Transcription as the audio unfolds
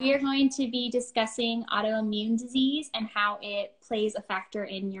We are going to be discussing autoimmune disease and how it plays a factor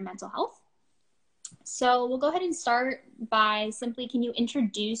in your mental health. So we'll go ahead and start by simply, can you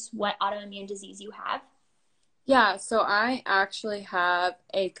introduce what autoimmune disease you have? Yeah, so I actually have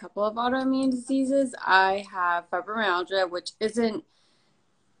a couple of autoimmune diseases. I have fibromyalgia, which isn't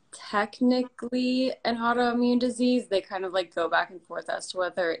technically an autoimmune disease. They kind of like go back and forth as to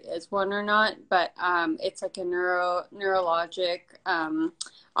whether it is one or not, but it's like a neurologic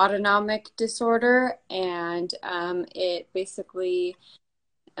autonomic disorder, and it basically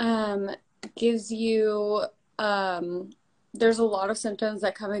um, gives you there's a lot of symptoms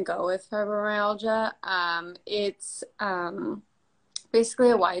that come and go with fibromyalgia. It's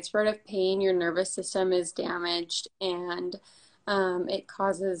basically a widespread of pain. Your nervous system is damaged, and it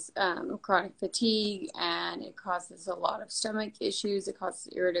causes chronic fatigue, and it causes a lot of stomach issues. It causes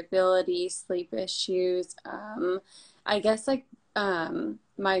irritability, sleep issues. I guess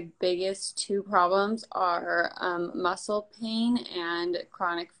my biggest two problems are muscle pain and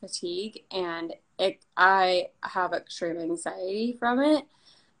chronic fatigue, and I have extreme anxiety from it.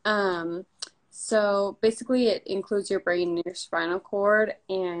 Um, so basically, it includes your brain and your spinal cord,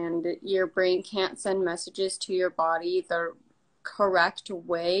 and your brain can't send messages to your body the correct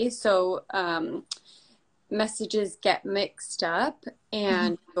way. So messages get mixed up,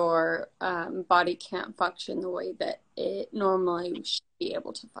 and your body can't function the way that it normally should be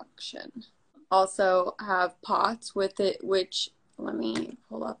able to function. Also have POTS with it, which let me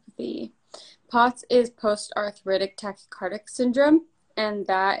pull up the POTS is post-arthritic tachycardic syndrome, and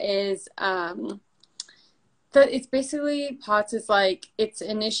that is it's basically POTS is like it's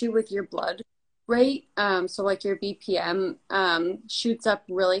an issue with your blood rate. So like your BPM shoots up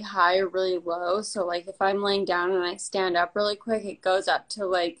really high or really low. So like if I'm laying down and I stand up really quick, it goes up to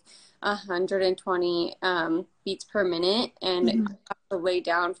like 120 beats per minute, and I Mm-hmm. have to lay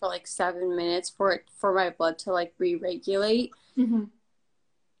down for like 7 minutes for my blood to like re-regulate. Mm-hmm.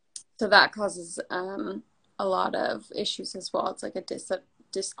 So that causes a lot of issues as well. It's like a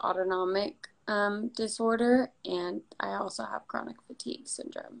dysautonomic disorder, and I also have chronic fatigue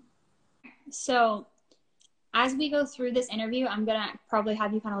syndrome. So as we go through this interview, I'm gonna probably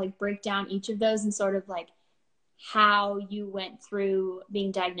have you kind of like break down each of those and sort of like how you went through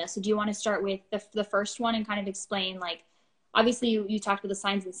being diagnosed. So do you want to start with the first one and kind of explain like, obviously you talked about the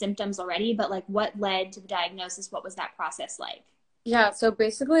signs and symptoms already, but like what led to the diagnosis? What was that process like? Yeah, so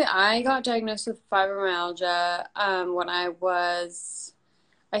basically, I got diagnosed with fibromyalgia when I was,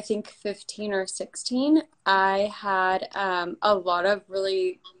 I think, 15 or 16. I had a lot of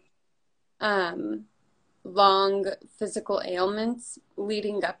really um, long physical ailments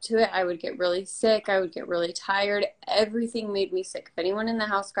leading up to it. I would get really sick. I would get really tired. Everything made me sick. If anyone in the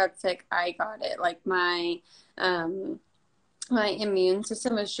house got sick, I got it. Like um, my immune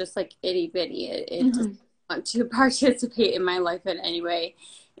system is just like itty bitty. It doesn't Mm-hmm. want to participate in my life in any way.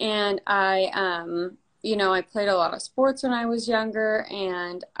 And I played a lot of sports when I was younger,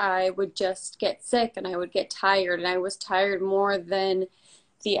 and I would just get sick and I would get tired, and I was tired more than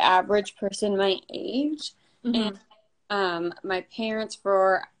the average person my age. And Mm-hmm. my parents,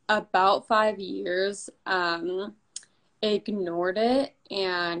 for about 5 years, ignored it,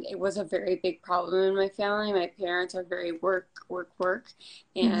 and it was a very big problem in my family. My parents are very work, work, work,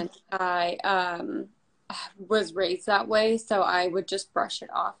 Mm-hmm. and I was raised that way, so I would just brush it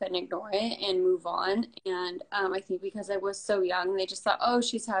off and ignore it and move on. And I think because I was so young, they just thought, oh,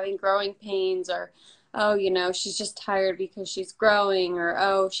 she's having growing pains, or oh, she's just tired because she's growing, or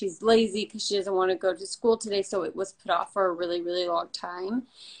oh, she's lazy because she doesn't want to go to school today. So it was put off for a really, really long time.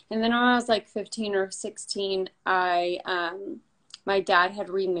 And then when I was like 15 or 16, my dad had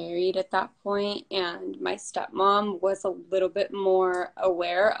remarried at that point, and my stepmom was a little bit more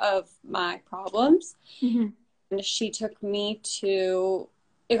aware of my problems. Mm-hmm. And she took me to,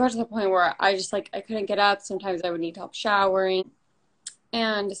 it got to the point where I just like, I couldn't get up. Sometimes I would need help showering.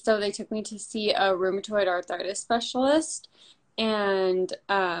 And so they took me to see a rheumatoid arthritis specialist. And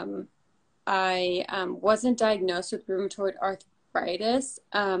I wasn't diagnosed with rheumatoid arthritis.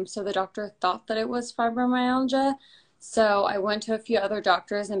 So the doctor thought that it was fibromyalgia. So I went to a few other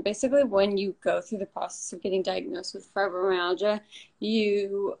doctors, and basically, when you go through the process of getting diagnosed with fibromyalgia,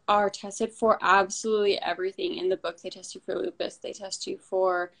 you are tested for absolutely everything. In the book, they test you for lupus, they test you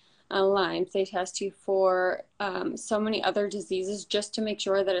for Lyme's, they test you for so many other diseases just to make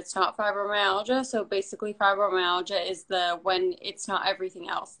sure that it's not fibromyalgia. So basically, fibromyalgia is the when it's not everything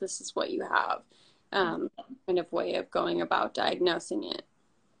else, this is what you have, kind of way of going about diagnosing it.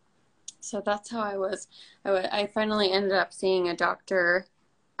 So that's how I finally ended up seeing a doctor,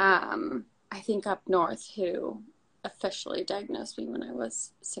 I think up north, who officially diagnosed me when I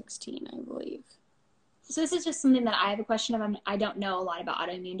was 16, I believe. So this is just something that I have a question of. I don't know a lot about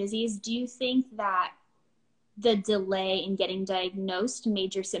autoimmune disease. Do you think that the delay in getting diagnosed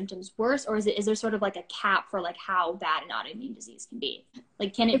made your symptoms worse, or is there sort of like a cap for like how bad an autoimmune disease can be?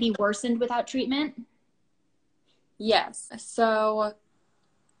 Like, can it be worsened without treatment? Yes. So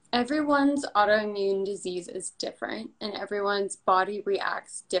everyone's autoimmune disease is different and everyone's body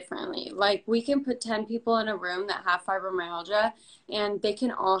reacts differently. Like we can put 10 people in a room that have fibromyalgia and they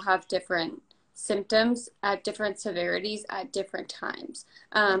can all have different symptoms at different severities at different times.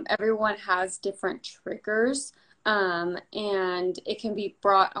 Everyone has different triggers, and it can be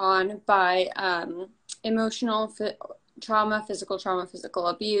brought on by emotional trauma, physical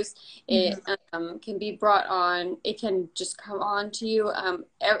abuse. It can be brought on, it can just come on to you.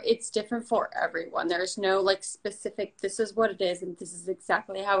 It's different for everyone. There's no like specific, this is what it is, and this is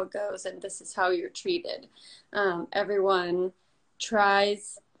exactly how it goes, and this is how you're treated. Everyone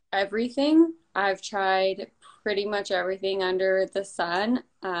tries everything. I've tried pretty much everything under the sun,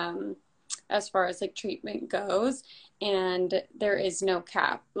 as far as like treatment goes, and there is no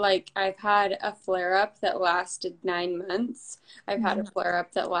cap. Like I've had a flare up that lasted 9 months. I've had a flare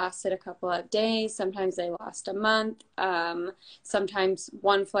up that lasted a couple of days. Sometimes they last a month. Sometimes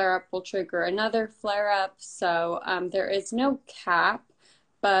one flare up will trigger another flare up. So there is no cap,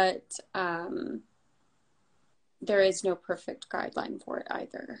 but there is no perfect guideline for it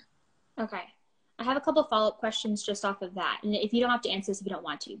either. Okay. I have a couple follow-up questions just off of that. And if you don't have to answer this if you don't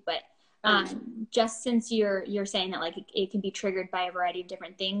want to, but just since you're saying that like it can be triggered by a variety of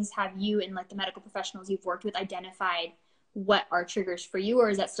different things, have you and like the medical professionals you've worked with identified what are triggers for you, or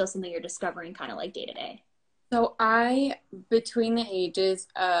is that still something you're discovering kind of like day to day? So between the ages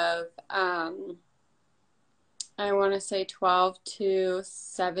of, I want to say 12 to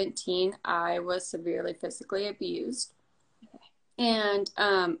 17, I was severely physically abused. And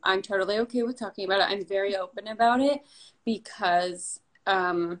I'm totally okay with talking about it. I'm very open about it because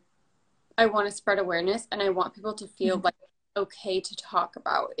I want to spread awareness and I want people to feel like okay to talk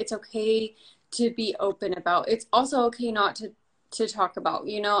about. It's okay to be open about. It's also okay not to talk about,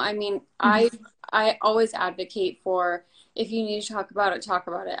 you know? I mean, I always advocate for if you need to talk about it, talk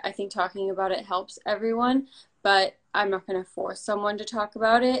about it. I think talking about it helps everyone, but I'm not going to force someone to talk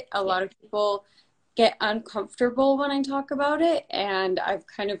about it. A lot of people get uncomfortable when I talk about it, and I've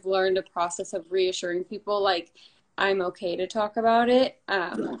kind of learned a process of reassuring people like I'm okay to talk about it.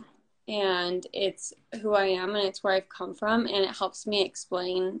 And it's who I am and it's where I've come from, and it helps me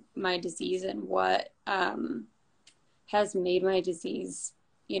explain my disease and what has made my disease,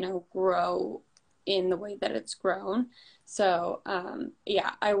 you know, grow in the way that it's grown. So,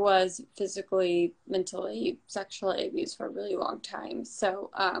 yeah, I was physically, mentally, sexually abused for a really long time.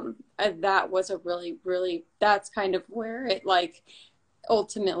 So, that was a really, really, that's kind of where it like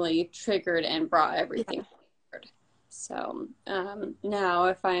ultimately triggered and brought everything forward. So, now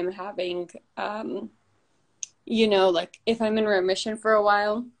if I'm having, you know, like if I'm in remission for a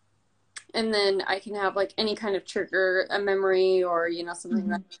while, and then I can have like any kind of trigger, a memory or, you know, something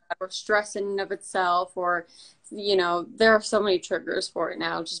like that, or stress in and of itself, or, you know, there are so many triggers for it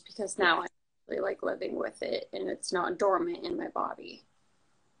now just because now I'm really like living with it and it's not dormant in my body.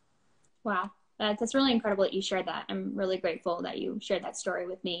 Wow. That's really incredible that you shared that. I'm really grateful that you shared that story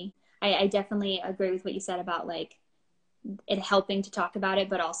with me. I definitely agree with what you said about like it helping to talk about it,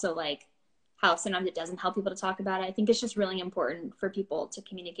 but also like how sometimes it doesn't help people to talk about it. I think it's just really important for people to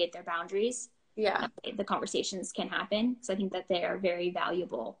communicate their boundaries. Yeah. The conversations can happen. So I think that they are very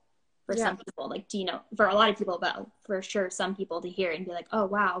valuable for Yeah. some people. Like, do you know, for a lot of people, but for sure, some people to hear it and be like, oh,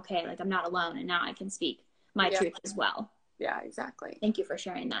 wow, okay, like I'm not alone. And now I can speak my truth as well. Yeah, exactly. Thank you for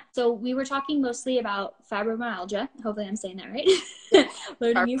sharing that. So we were talking mostly about fibromyalgia. Hopefully I'm saying that right.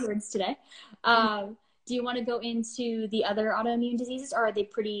 Learning new words today. Do you want to go into the other autoimmune diseases, or are they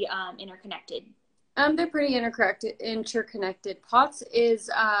pretty interconnected? They're pretty interconnected. POTS is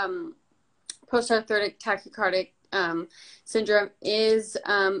post-arthritic tachycardic syndrome is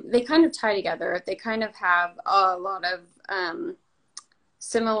they kind of tie together. They kind of have a lot of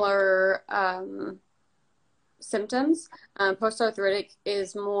similar symptoms. Post-arthritic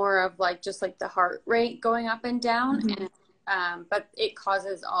is more of like just like the heart rate going up and down, and but it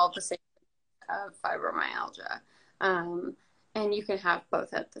causes all the same of fibromyalgia. And you can have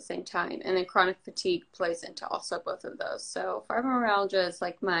both at the same time. And then chronic fatigue plays into also both of those. So fibromyalgia is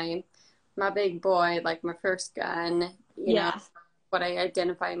like my big boy, like my first gun, you know, what I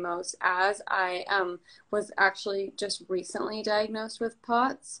identify most as. I was actually just recently diagnosed with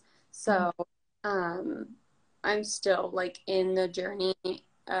POTS. So I'm still like in the journey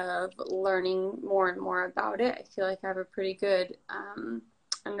of learning more and more about it. I feel like I have a pretty good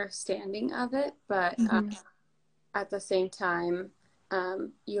understanding of it, but at the same time,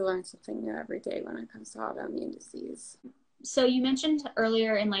 you learn something new every day when it comes to autoimmune disease. So you mentioned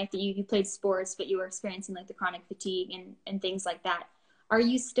earlier in life that you played sports, but you were experiencing like the chronic fatigue and things like that. Are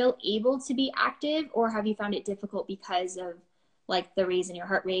you still able to be active, or have you found it difficult because of like the raise in your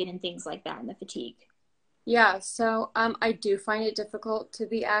heart rate and things like that and the fatigue? Yeah, so I do find it difficult to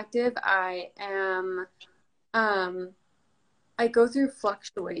be active. Um, I go through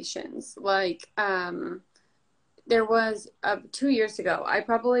fluctuations. Like there was 2 years ago, I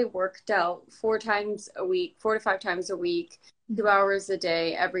probably worked out 4 times a week, 4 to 5 times a week, 2 hours a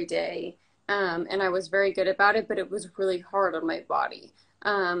day, every day. And I was very good about it, but it was really hard on my body.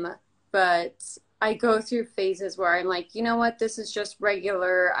 But I go through phases where I'm like, you know what, this is just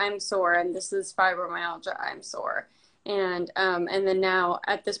regular, I'm sore, and this is fibromyalgia, I'm sore. And then now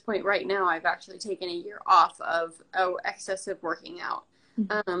at this point right now, I've actually taken a year off of excessive working out.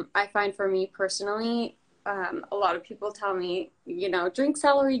 I find for me personally, a lot of people tell me, you know, drink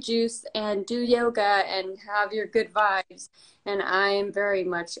celery juice and do yoga and have your good vibes. And I am very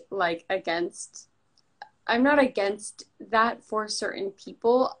much like I'm not against that for certain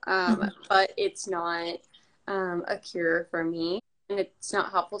people, but it's not a cure for me. And it's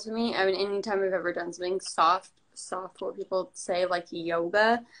not helpful to me. I mean, anytime I've ever done something soft, what people say like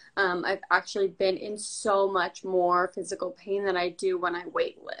yoga, I've actually been in so much more physical pain than I do when I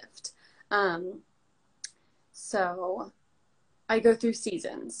weight lift. So I go through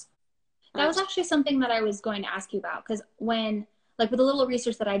seasons. That was actually something that I was going to ask you about, because when, like with a little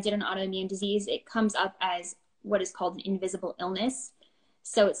research that I did on autoimmune disease, it comes up as what is called an invisible illness.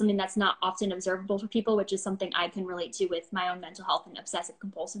 So it's something that's not often observable for people, which is something I can relate to with my own mental health and obsessive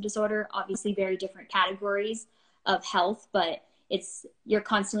compulsive disorder. Obviously, very different categories of health, but you're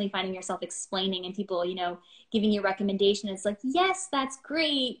constantly finding yourself explaining and people, you know, giving you recommendation. It's like, yes, that's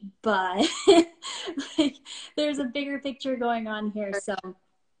great, but like, there's a bigger picture going on here. So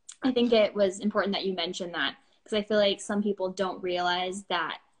I think it was important that you mentioned that, because I feel like some people don't realize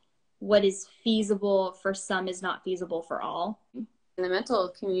that what is feasible for some is not feasible for all. In the mental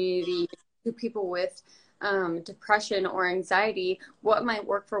community, to people with depression or anxiety, what might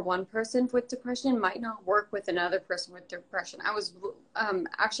work for one person with depression might not work with another person with depression. I was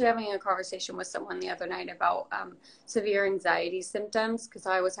actually having a conversation with someone the other night about severe anxiety symptoms, because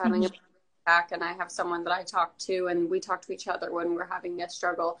I was having a attack, and I have someone that I talk to, and we talk to each other when we're having a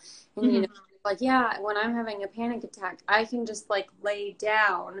struggle. And you know, like, yeah, when I'm having a panic attack, I can just like lay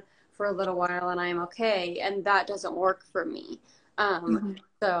down for a little while and I'm okay, and that doesn't work for me.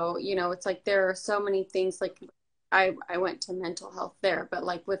 So, you know, it's like there are so many things, like I went to mental health there, but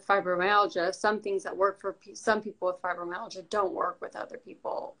like with fibromyalgia, some things that work for some people with fibromyalgia don't work with other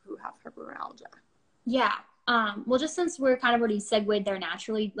people who have fibromyalgia. Yeah. Well, just since we're kind of already segued there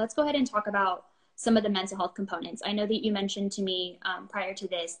naturally, let's go ahead and talk about some of the mental health components. I know that you mentioned to me prior to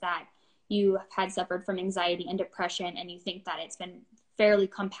this that you had suffered from anxiety and depression, and you think that it's been fairly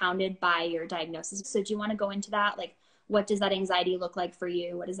compounded by your diagnosis. So do you want to go into that? Like, what does that anxiety look like for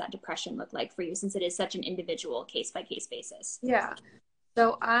you? What does that depression look like for you, since it is such an individual case-by-case basis? Yeah.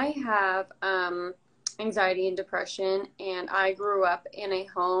 So I have anxiety and depression, and I grew up in a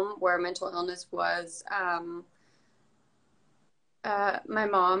home where mental illness was my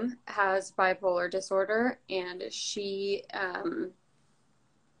mom has bipolar disorder, and she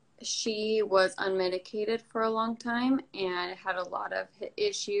was unmedicated for a long time and had a lot of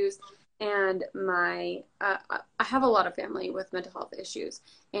issues. And I have a lot of family with mental health issues,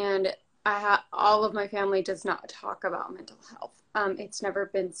 and all of my family does not talk about mental health. It's never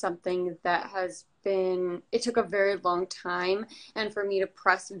been something that has been, it took a very long time, and for me to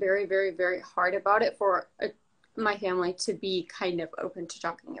press very, very, very hard about it for my family to be kind of open to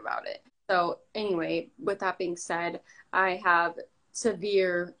talking about it. So anyway, with that being said, I have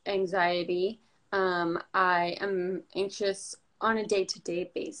severe anxiety. I am anxious on a day-to-day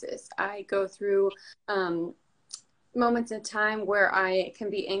basis. I go through moments in time where I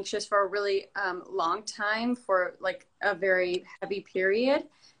can be anxious for a really long time, for like a very heavy period.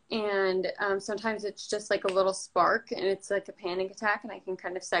 And sometimes it's just like a little spark and it's like a panic attack, and I can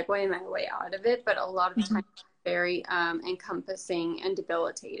kind of segue my way out of it. But a lot of times it's very encompassing and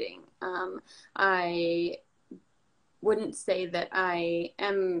debilitating. I wouldn't say that I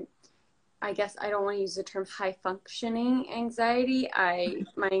am, I guess I don't want to use the term high functioning anxiety.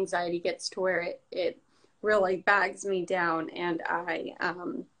 My anxiety gets to where it really bags me down, and I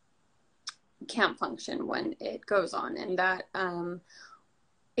can't function when it goes on, and that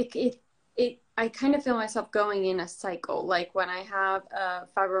it I kind of feel myself going in a cycle. Like when I have a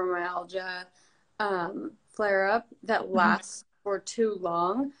fibromyalgia flare up that lasts for too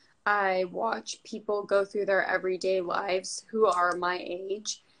long, I watch people go through their everyday lives who are my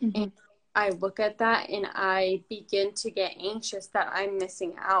age. Mm-hmm. And I look at that and I begin to get anxious that I'm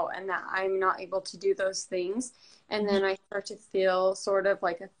missing out and that I'm not able to do those things. And then I start to feel sort of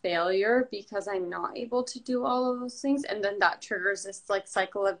like a failure because I'm not able to do all of those things. And then that triggers this like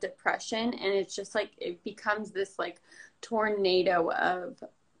cycle of depression. And it's just like, it becomes this like tornado of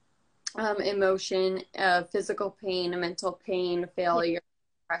emotion, physical pain, mental pain, failure,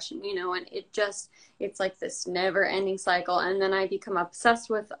 depression, you know, and it's like this never ending cycle. And then I become obsessed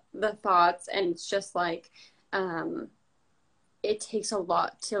with the thoughts, and it's just like, it takes a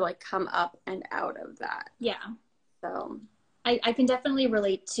lot to like come up and out of that. Yeah. So I can definitely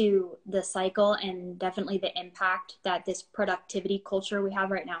relate to the cycle and definitely the impact that this productivity culture we have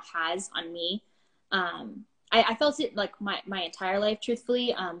right now has on me. I felt it like my entire life,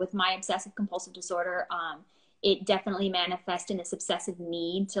 truthfully, with my obsessive compulsive disorder. It definitely manifests in this obsessive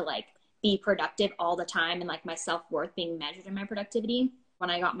need to like be productive all the time and like my self-worth being measured in my productivity. When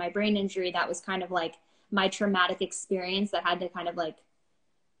I got my brain injury, that was kind of like my traumatic experience that had to kind of like,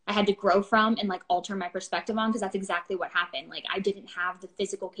 I had to grow from and like alter my perspective on, because that's exactly what happened. Like I didn't have the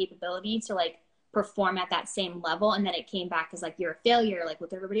physical capability to like perform at that same level. And then it came back as like, you're a failure, like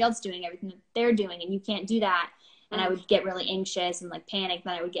with everybody else doing everything that they're doing and you can't do that. And I would get really anxious and like panic.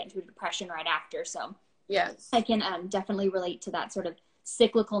 Then I would get into a depression right after. So yes, I can definitely relate to that sort of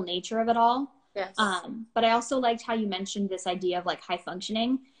cyclical nature of it all. yes. But I also liked how you mentioned this idea of like high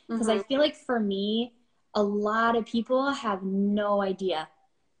functioning, because I feel like for me, a lot of people have no idea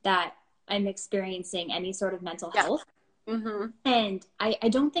that I'm experiencing any sort of mental health. And I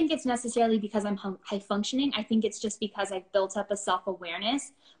don't think it's necessarily because I'm high functioning. I think it's just because I've built up a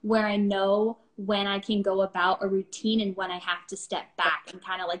self-awareness where I know when I can go about a routine and when I have to step back and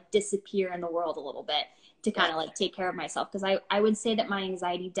kind of like disappear in the world a little bit to kind of like take care of myself. Because I would say that my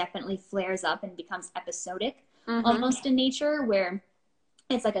anxiety definitely flares up and becomes episodic almost in nature, where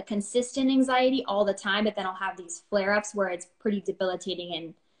it's like a consistent anxiety all the time, but then I'll have these flare-ups where it's pretty debilitating,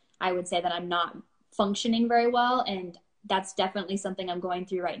 and I would say that I'm not functioning very well. And that's definitely something I'm going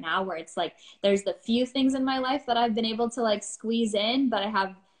through right now, where it's like there's the few things in my life that I've been able to like squeeze in, but I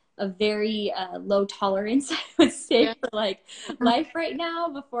have a very low tolerance, I would say, for like life right now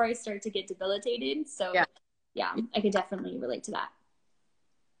before I start to get debilitated. So yeah, I could definitely relate to that.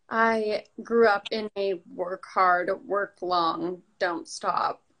 I grew up in a work hard, work long, don't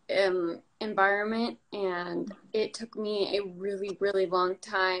stop environment, and it took me a really, really long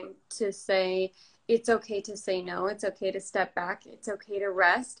time to say it's okay to say no. It's okay to step back. It's okay to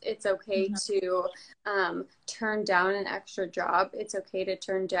rest. It's okay to turn down an extra job. It's okay to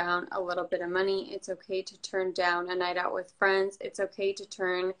turn down a little bit of money. It's okay to turn down a night out with friends. It's okay to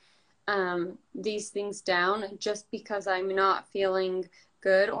turn these things down just because I'm not feeling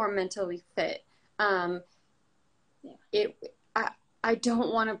good or mentally fit. I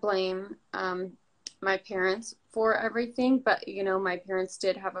don't want to blame my parents for everything, but you know, my parents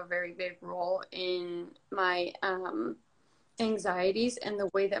did have a very big role in my anxieties and the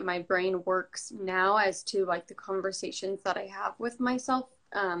way that my brain works now, as to like the conversations that I have with myself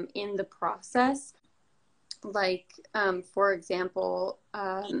in the process. Like, for example,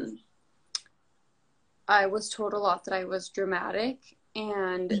 I was told a lot that I was dramatic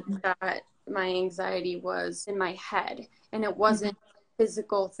and that my anxiety was in my head, and it wasn't a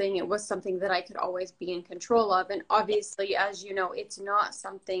physical thing. It was something that I could always be in control of. And obviously, as you know, it's not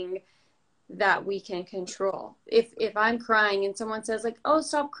something that we can control. If I'm crying and someone says like, "Oh,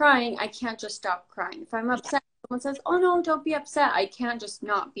 stop crying," I can't just stop crying. If I'm upset, someone says, "Oh no, don't be upset," I can't just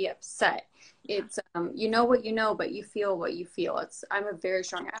not be upset. It's you know what you know, but you feel what you feel. I'm a very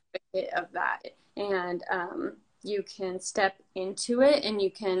strong advocate of that. And you can step into it and you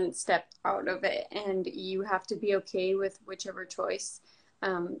can step out of it, and you have to be okay with whichever choice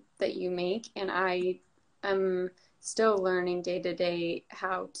that you make. And I am still learning day to day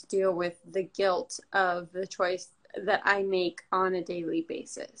how to deal with the guilt of the choice that I make on a daily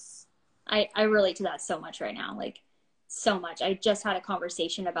basis. I relate to that so much right now, like so much. I just had a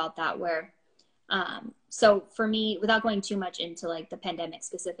conversation about that where, so for me, without going too much into like the pandemic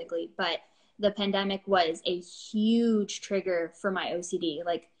specifically, but the pandemic was a huge trigger for my OCD,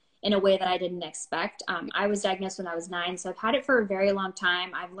 like in a way that I didn't expect. I was diagnosed when I was 9, so I've had it for a very long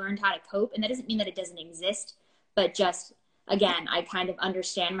time. I've learned how to cope, and that doesn't mean that it doesn't exist, but just, again, I kind of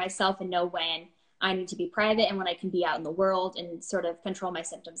understand myself and know when I need to be private and when I can be out in the world and sort of control my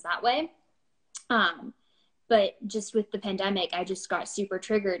symptoms that way. But just with the pandemic, I just got super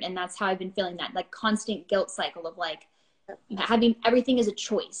triggered. And that's how I've been feeling, that like constant guilt cycle of like having everything as a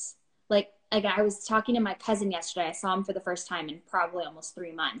choice. Like I was talking to my cousin yesterday. I saw him for the first time in probably almost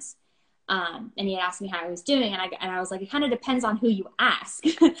 3 months. And he had asked me how I was doing. And I was like, it kind of depends on who you ask.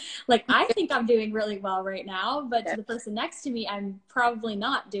 Like, I think I'm doing really well right now, but to the person next to me, I'm probably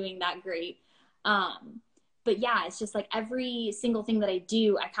not doing that great. But yeah, it's just like every single thing that I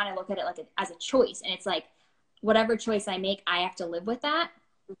do, I kind of look at it like as a choice. And it's like, whatever choice I make, I have to live with that.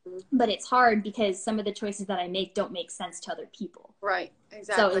 Mm-hmm. But it's hard because some of the choices that I make don't make sense to other people. Right.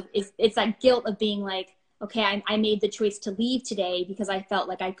 Exactly. So it's that guilt of being like, okay, I made the choice to leave today because I felt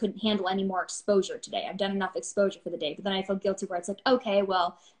like I couldn't handle any more exposure today. I've done enough exposure for the day. But then I feel guilty where it's like, okay,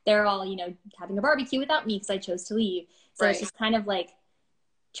 well, they're all, having a barbecue without me because I chose to leave. So It's just kind of like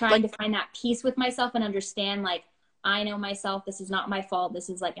trying to find that peace with myself and understand, like, I know myself, this is not my fault. This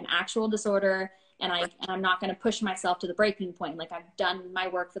is like an actual disorder. And I'm not going to push myself to the breaking point. Like, I've done my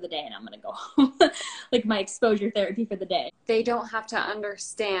work for the day and I'm going to go home. Like my exposure therapy for the day. They don't have to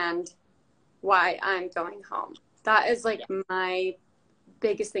understand why I'm going home. That is like my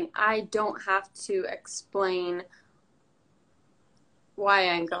biggest thing. I don't have to explain why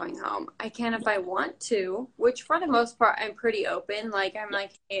I'm going home. I can if I want to, which for the most part, I'm pretty open. Like, I'm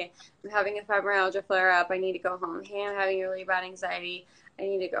like, hey, I'm having a fibromyalgia flare up. I need to go home. Hey, I'm having really bad anxiety. I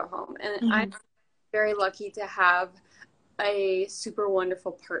need to go home. And I'm very lucky to have a super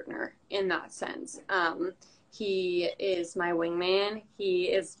wonderful partner in that sense. He is my wingman. He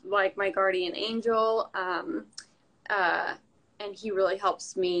is like my guardian angel. And he really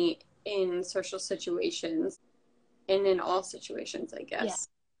helps me in social situations and in all situations, I guess.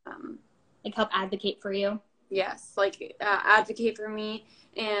 Yeah. Like help advocate for you. Yes. Like advocate for me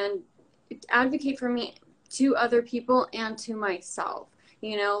and advocate for me to other people and to myself.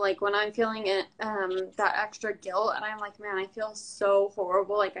 Like when I'm feeling it, that extra guilt and I'm like, man, I feel so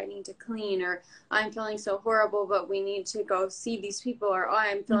horrible. Like I need to clean, or I'm feeling so horrible, but we need to go see these people, or oh,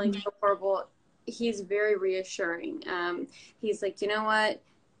 I'm feeling so horrible. He's very reassuring. He's like, you know what?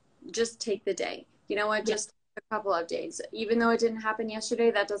 Just take the day. You know what? Just a couple of days. Even though it didn't happen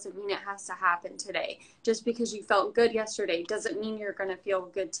yesterday, that doesn't mean it has to happen today. Just because you felt good yesterday doesn't mean you're going to feel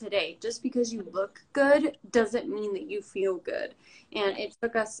good today. Just because you look good doesn't mean that you feel good. And it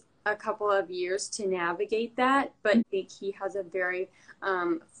took us a couple of years to navigate that, but I think he has a very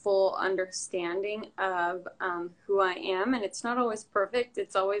full understanding of who I am. And it's not always perfect.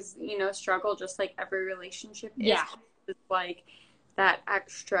 It's always, struggle, just like every relationship is. Yeah. It's like that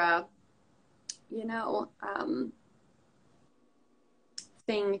extra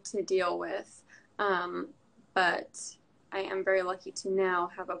thing to deal with. But I am very lucky to now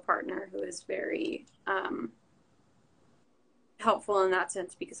have a partner who is very helpful in that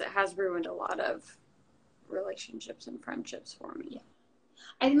sense, because it has ruined a lot of relationships and friendships for me. Yeah.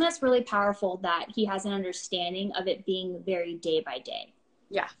 I think that's really powerful that he has an understanding of it being very day by day.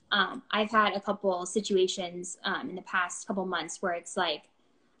 Yeah. I've had a couple situations in the past couple months where it's like,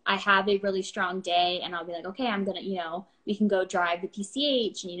 I have a really strong day and I'll be like, okay, I'm going to, we can go drive the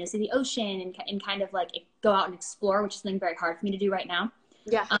PCH and, see the ocean and kind of like go out and explore, which is something very hard for me to do right now.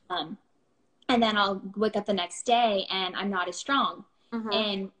 Yeah. And then I'll wake up the next day and I'm not as strong.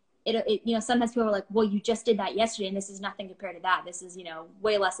 And it sometimes people are like, well, you just did that yesterday and this is nothing compared to that. This is,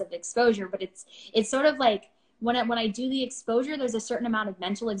 way less of exposure, but it's sort of like when I do the exposure, there's a certain amount of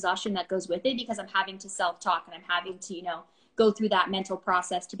mental exhaustion that goes with it because I'm having to self-talk and I'm having to, go through that mental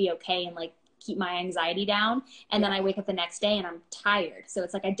process to be okay and like keep my anxiety down. And then I wake up the next day and I'm tired. So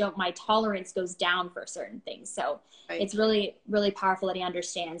it's like, my tolerance goes down for certain things. So It's really, really powerful that he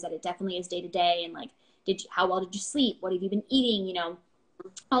understands that it definitely is day to day. And like, how well did you sleep? What have you been eating?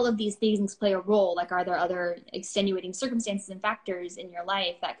 All of these things play a role. Like, are there other extenuating circumstances and factors in your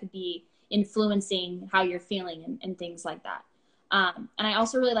life that could be influencing how you're feeling and things like that? And I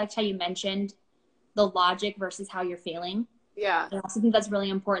also really liked how you mentioned the logic versus how you're feeling. Yeah. I also think that's really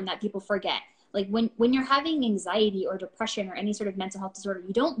important that people forget. Like when you're having anxiety or depression or any sort of mental health disorder,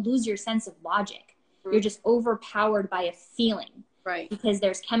 you don't lose your sense of logic. You're just overpowered by a feeling. Right. Because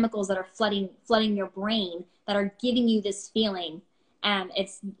there's chemicals that are flooding your brain that are giving you this feeling. And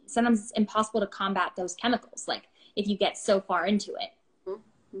sometimes it's impossible to combat those chemicals, like if you get so far into it.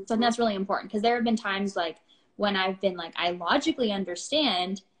 So that's really important, because there have been times like when I've been like, I logically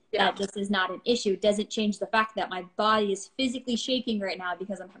understand that this is not an issue. It doesn't change the fact that my body is physically shaking right now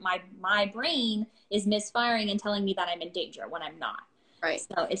because my brain is misfiring and telling me that I'm in danger when I'm not. Right.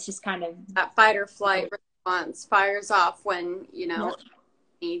 So it's just kind of that fight or flight response fires off when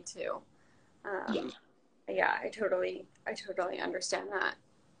need to. Yeah, I totally understand that.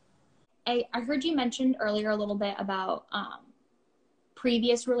 I heard you mentioned earlier a little bit about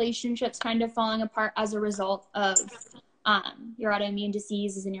previous relationships kind of falling apart as a result of your autoimmune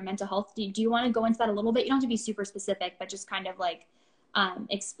diseases and your mental health. Do you want to go into that a little bit? You don't have to be super specific, but just kind of like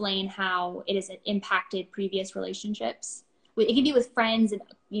explain how it has impacted previous relationships. It can be with friends and,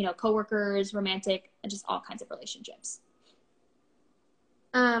 you know, coworkers, romantic, and just all kinds of relationships.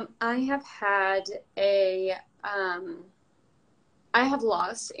 I have had I have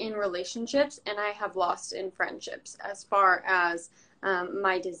lost in relationships and I have lost in friendships as far as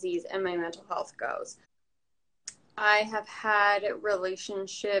my disease and my mental health goes. I have had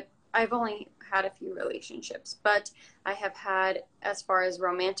I've only had a few relationships, but I have had, as far as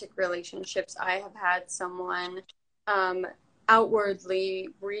romantic relationships, I have had someone outwardly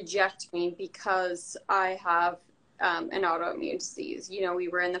reject me because I have an autoimmune disease. You know, we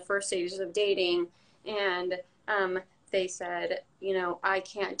were in the first stages of dating, and they said, you know, I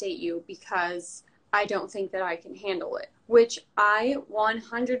can't date you because I don't think that I can handle it, which I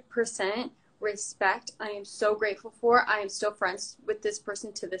 100% respect. I am so grateful for. I am still friends with this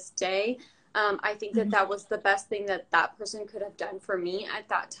person to this day. I think that that was the best thing that that person could have done for me at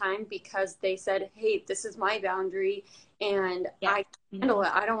that time, because they said, hey, this is my boundary and I can handle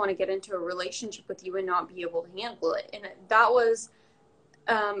it. I don't want to get into a relationship with you and not be able to handle it. And that was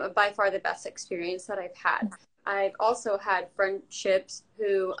by far the best experience that I've had. I've also had friendships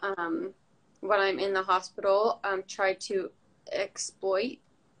who, when I'm in the hospital, try to exploit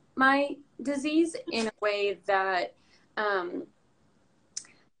my disease in a way that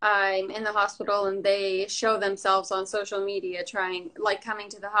I'm in the hospital and they show themselves on social media coming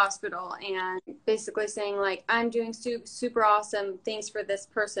to the hospital and basically saying like, I'm doing super awesome things for this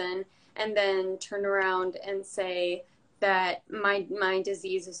person, and then turn around and say that my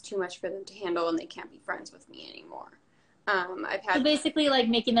disease is too much for them to handle and they can't be friends with me anymore. So basically like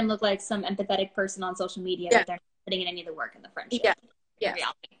making them look like some empathetic person on social media, but they're not putting in any of the work in the friendship. Yeah.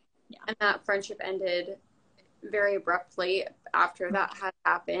 And that friendship ended very abruptly after that had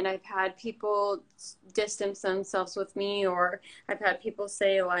happened. I've had people distance themselves with me, or I've had people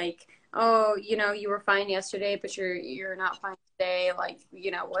say like, oh, you know, you were fine yesterday, but you're not fine today. Like,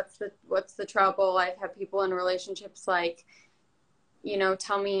 you know, what's the trouble? I've had people in relationships like, you know,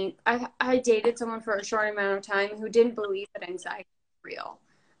 tell me, I dated someone for a short amount of time who didn't believe that anxiety was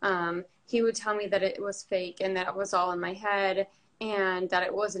real. He would tell me that it was fake and that it was all in my head and that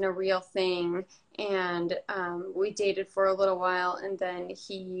it wasn't a real thing. And we dated for a little while, and then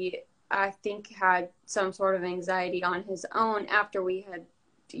he, I think, had some sort of anxiety on his own after we had,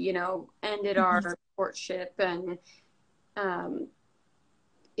 you know, ended our courtship. And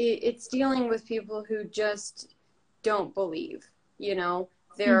it's dealing with people who just don't believe, you know.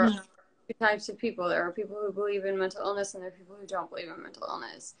 There are two types of people. There are people who believe in mental illness, and there are people who don't believe in mental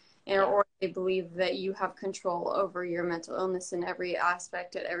illness. Or they believe that you have control over your mental illness in every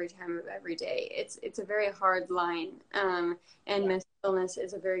aspect at every time of every day. It's a very hard line, and mental illness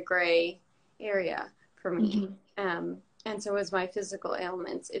is a very gray area for me. And so is my physical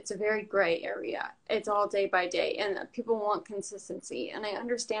ailments. It's a very gray area. It's all day by day, and people want consistency. And I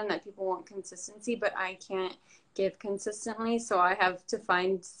understand that people want consistency, but I can't give consistently. So I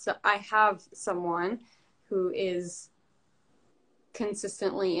have someone who is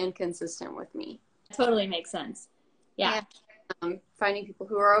consistently inconsistent with me. Totally makes sense. Yeah. And, finding people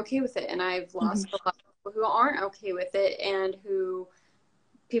who are okay with it. And I've lost a lot of people who aren't okay with it, and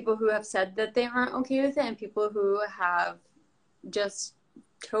people who have said that they aren't okay with it, and people who have just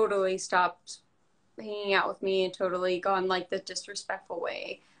totally stopped hanging out with me and totally gone like the disrespectful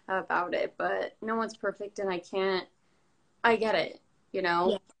way about it. But no one's perfect, and I get it, you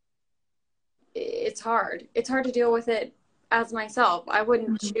know. It's hard to deal with it as myself. I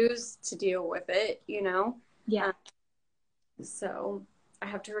wouldn't choose to deal with it, you know? So I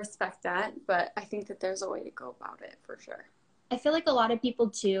have to respect that, but I think that there's a way to go about it for sure. I feel like a lot of people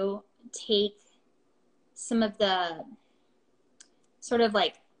too take some of the sort of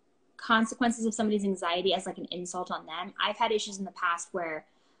like consequences of somebody's anxiety as like an insult on them. I've had issues in the past where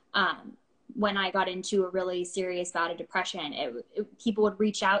when I got into a really serious bout of depression, people would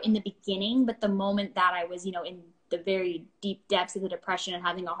reach out in the beginning, but the moment that I was, you know, in the very deep depths of the depression and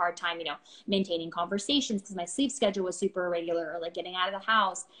having a hard time, you know, maintaining conversations because my sleep schedule was super irregular, or like getting out of the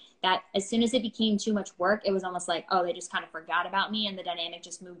house, that as soon as it became too much work, it was almost like, oh, they just kind of forgot about me and the dynamic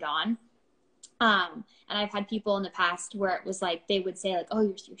just moved on. And I've had people in the past where it was like, they would say like, oh,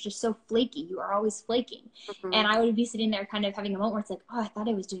 you're just so flaky. You are always flaking. And I would be sitting there kind of having a moment where it's like, oh, I thought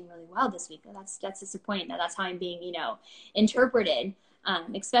I was doing really well this week. That's disappointing. That's how I'm being, you know, interpreted.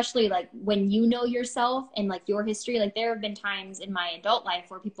 Especially like when you know yourself and like your history. Like there have been times in my adult life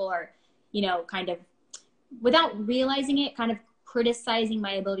where people are you know, kind of without realizing it, kind of criticizing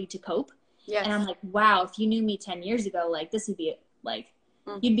my ability to cope. Yes. And I'm like, wow, if you knew me 10 years ago, like this would be like,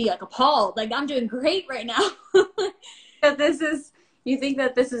 Mm-hmm. you'd be like appalled. Like I'm doing great right now. That you think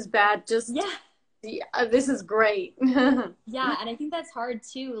that this is bad, just, yeah. this is great. Yeah. And I think that's hard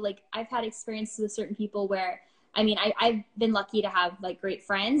too. Like I've had experiences with certain people where, I mean, I've been lucky to have like great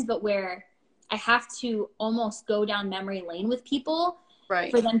friends, but where I have to almost go down memory lane with people right.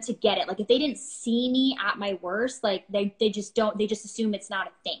 for them to get it. Like if they didn't see me at my worst, like they just assume it's not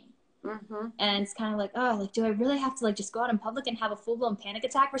a thing. Mm-hmm. And it's kind of like, oh, like, do I really have to like just go out in public and have a full-blown panic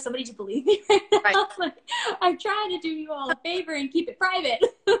attack for somebody to believe me right now? Right. Like, I'm trying to do you all a favor and keep it private.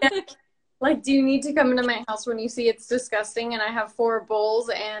 Yeah. Like, do you need to come into my house when you see it's disgusting and I have 4 bowls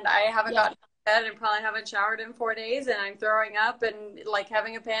and I haven't gotten to bed and probably haven't showered in 4 days and I'm throwing up and like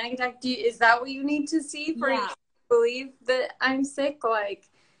having a panic attack? Is that what you need to see for you to believe that I'm sick?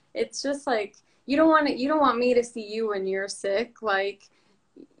 Like, it's just like, you don't want me to see you when you're sick. Like,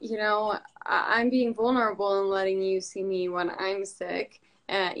 you know, I'm being vulnerable and letting you see me when I'm sick,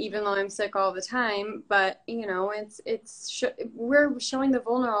 even though I'm sick all the time. But, you know, we're showing the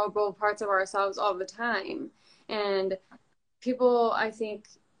vulnerable parts of ourselves all the time. And people, I think,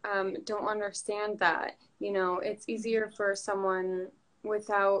 don't understand that. You know, it's easier for someone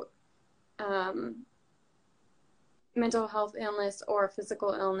without mental health illness or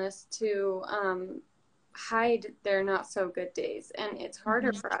physical illness to hide their not so good days, and it's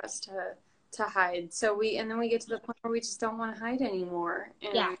harder for us to hide. And then we get to the point where we just don't want to hide anymore.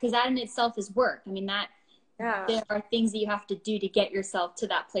 And yeah, because that in itself is work. I mean, there are things that you have to do to get yourself to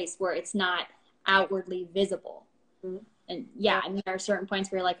that place where it's not outwardly visible. Mm-hmm. And I mean, there are certain points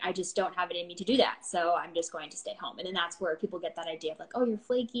where you're like, I just don't have it in me to do that, so I'm just going to stay home. And then that's where people get that idea of like, oh, you're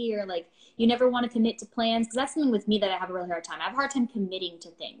flaky, or like you never want to commit to plans, because that's something with me that I have a really hard time. I have a hard time committing to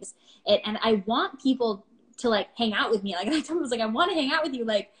things, and I want people to like hang out with me. Like I told them, I was like, I want to hang out with you,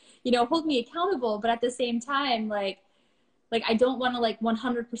 like, you know, hold me accountable, but at the same time, like I don't want to like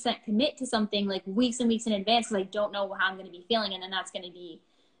 100% commit to something like weeks and weeks in advance because I don't know how I'm going to be feeling, and then that's going to be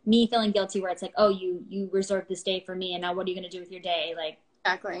me feeling guilty where it's like, oh, you reserved this day for me, and now what are you going to do with your day? Like,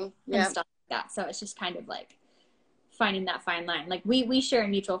 exactly. And stuff like that. So it's just kind of like finding that fine line. Like we share a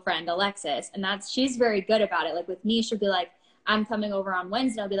mutual friend, Alexis, and she's very good about it. Like with me, she'll be like, I'm coming over on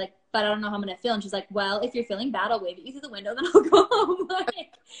Wednesday. I'll be like, but I don't know how I'm going to feel. And she's like, well, if you're feeling bad, I'll wave at you through the window, then I'll go home. Like,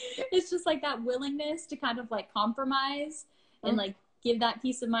 it's just like that willingness to kind of like compromise and like give that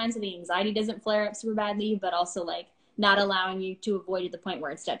peace of mind so the anxiety doesn't flare up super badly, but also like not allowing you to avoid at the point where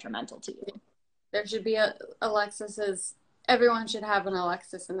it's detrimental to you. There should be everyone should have an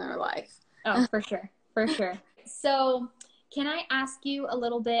Alexis in their life. Oh, for sure. For sure. So can I ask you a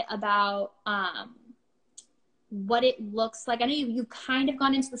little bit about what it looks like? I know you kind of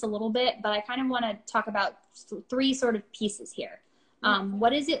gone into this a little bit, but I kind of want to talk about 3 sort of pieces here.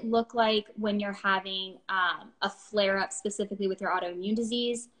 What does it look like when you're having a flare-up specifically with your autoimmune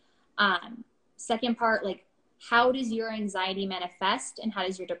disease? Second part, like, how does your anxiety manifest and how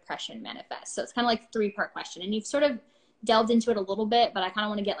does your depression manifest? So it's kind of like a 3-part question. And you've sort of delved into it a little bit, but I kind of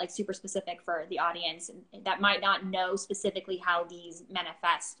want to get like super specific for the audience that might not know specifically how these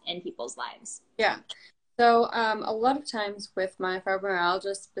manifest in people's lives. Yeah. So a lot of times with my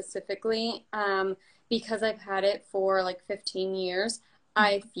fibromyalgia specifically, because I've had it for like 15 years,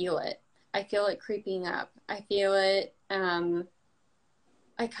 I feel it. I feel it creeping up. I feel it.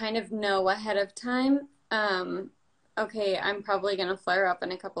 I kind of know ahead of time, okay, I'm probably going to flare up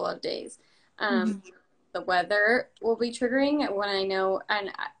in a couple of days. The weather will be triggering when I know,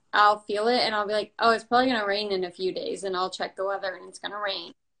 and I'll feel it and I'll be like, oh, it's probably going to rain in a few days, and I'll check the weather and it's going to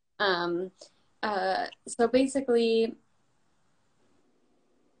rain. So basically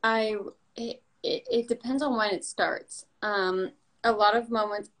it depends on when it starts. A lot of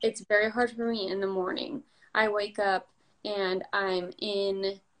moments, it's very hard for me in the morning. I wake up and I'm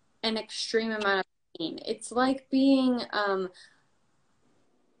in an extreme amount of pain. It's like being,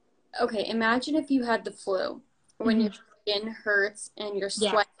 okay, imagine if you had the flu when your skin hurts and you're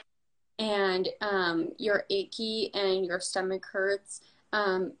sweating and you're achy and your stomach hurts.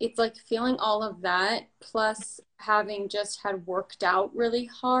 It's like feeling all of that plus having just had worked out really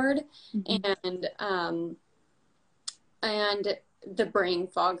hard and the brain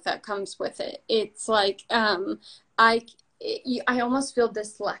fog that comes with it. It's like I almost feel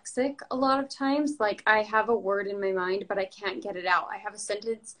dyslexic a lot of times. Like I have a word in my mind, but I can't get it out. I have a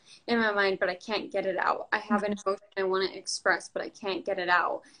sentence in my mind, but I can't get it out. I have an emotion I want to express, but I can't get it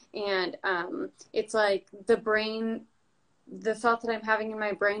out. And it's like the thought that I'm having in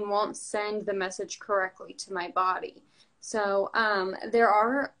my brain won't send the message correctly to my body. So there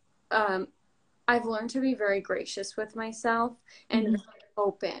are um, I've learned to be very gracious with myself and Mhm. very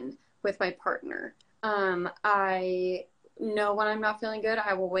open with my partner. I know when I'm not feeling good,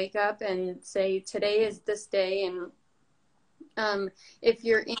 I will wake up and say, today is this day. And if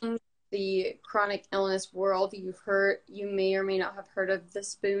you're in the chronic illness world, you may or may not have heard of the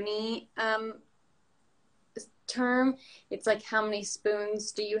spoonie term. It's like, how many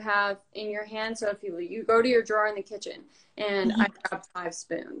spoons do you have in your hand? So if you go to your drawer in the kitchen and I grab 5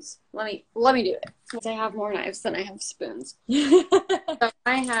 spoons, let me do it, because I have more knives than I have spoons. So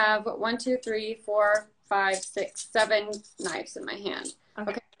I have 1, 2, 3, 4, 5, 6, 7 knives in my hand.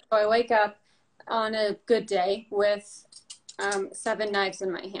 Okay, so I wake up on a good day with 7 knives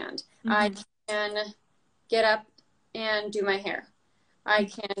in my hand. Mhm. I can get up and do my hair. I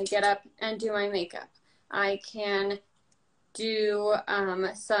can get up and do my makeup. I can do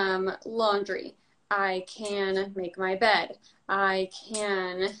some laundry. I can make my bed. I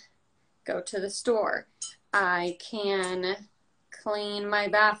can go to the store. I can clean my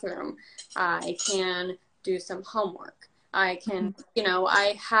bathroom. I can do some homework. I can,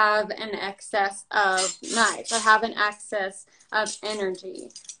 I have an excess of knives. I have an excess of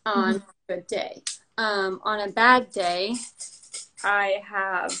energy on a good day. On a bad day, I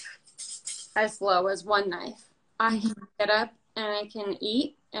have as low as 1 knife. I can get up and I can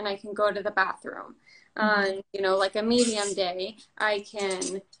eat and I can go to the bathroom. On, like a medium day, I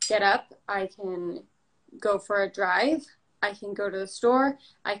can get up, I can go for a drive, I can go to the store,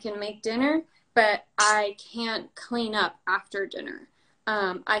 I can make dinner, but I can't clean up after dinner.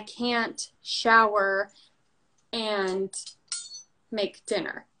 I can't shower and make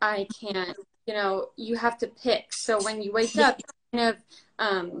dinner. I can't, you have to pick. So when you wake up, you kind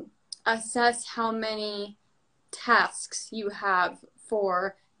of assess how many tasks you have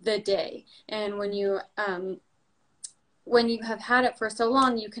for the day. And when you have had it for so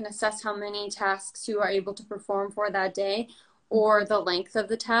long, you can assess how many tasks you are able to perform for that day, or the length of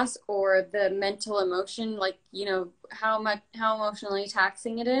the task, or the mental emotion, like, how emotionally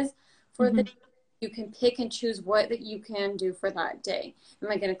taxing it is for the day. You can pick and choose what you can do for that day. Am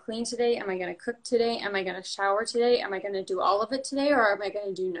I going to clean today? Am I going to cook today? Am I going to shower today? Am I going to do all of it today, or am I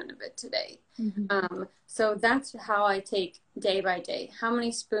going to do none of it today? So that's how I take day by day. How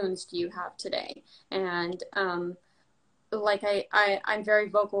many spoons do you have today? And like I'm very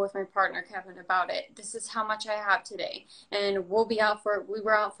vocal with my partner Kevin about it. This is how much I have today, and we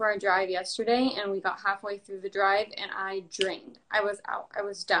were out for a drive yesterday, and we got halfway through the drive and I drained. I was out. I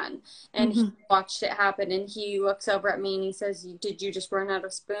was done. And he watched it happen, and he looks over at me and he says, "Did you just run out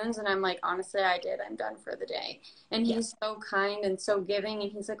of spoons?" And I'm like, "Honestly, I did. I'm done for the day." And he's so kind and so giving,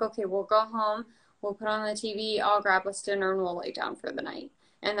 and he's like, "Okay, we'll go home. We'll put on the TV. I'll grab us dinner and we'll lay down for the night."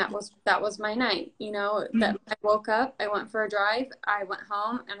 And that was my night, that I woke up, I went for a drive, I went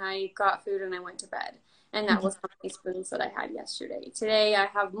home, and I got food and I went to bed. And that was how many spoons that I had yesterday. Today I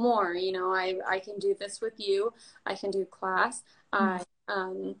have more, I can do this with you. I can do class. I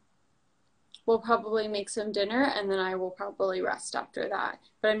will probably make some dinner, and then I will probably rest after that.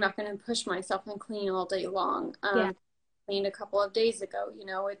 But I'm not going to push myself and clean all day long. Cleaned a couple of days ago,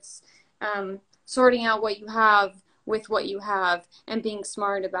 it's sorting out what you have with what you have and being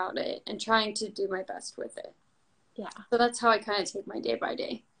smart about it and trying to do my best with it. Yeah. So that's how I kind of take my day by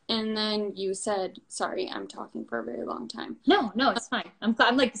day. And then you said, sorry, I'm talking for a very long time. No, it's fine. I'm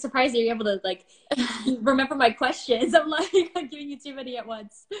like surprised that you're able to like remember my questions. I'm like, I'm giving you too many at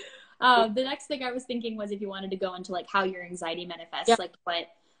once. The next thing I was thinking was if you wanted to go into like how your anxiety manifests, like what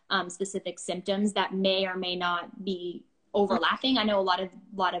specific symptoms that may or may not be overlapping. I know a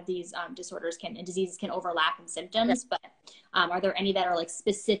lot of these disorders and diseases can overlap in symptoms, but are there any that are like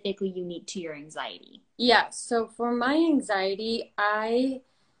specifically unique to your anxiety? Yeah. So for my anxiety,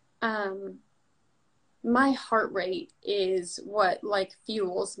 my heart rate is what like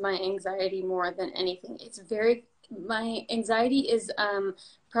fuels my anxiety more than anything. My anxiety is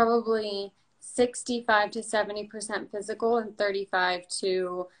probably 65 to 70% physical and 35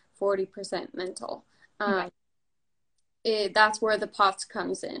 to 40% mental. That's where the POTS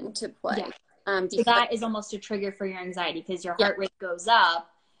comes into play. So that is almost a trigger for your anxiety because your heart rate goes up.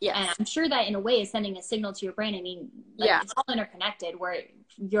 Yes. And I'm sure that in a way is sending a signal to your brain. I mean, it's all interconnected, where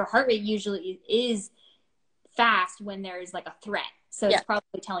your heart rate usually is fast when there's like a threat. So it's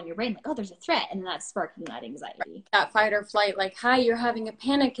probably telling your brain like, oh, there's a threat. And that's sparking that anxiety. That fight or flight, like, hi, you're having a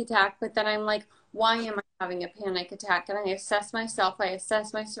panic attack. But then I'm like, why am I having a panic attack? And I assess myself, I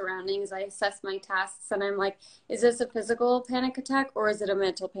assess my surroundings, I assess my tasks, and I'm like, is this a physical panic attack or is it a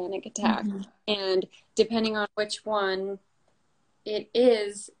mental panic attack? And depending on which one it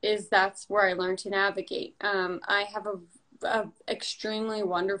is that's where I learn to navigate. I have a a extremely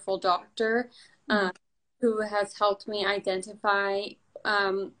wonderful doctor who has helped me identify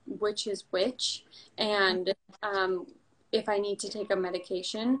which is which, and if I need to take a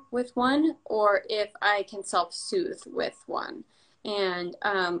medication with one or if I can self-soothe with one. And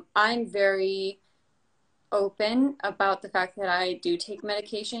I'm very open about the fact that I do take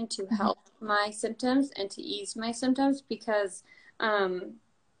medication to help my symptoms and to ease my symptoms, because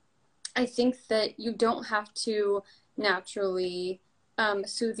I think that you don't have to naturally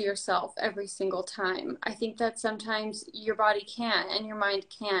soothe yourself every single time. I think that sometimes your body can't and your mind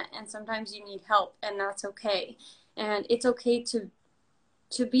can't, and sometimes you need help, and that's okay. And it's okay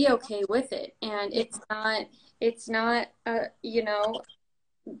to be okay with it. And it's not you know,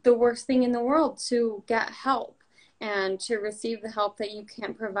 the worst thing in the world to get help and to receive the help that you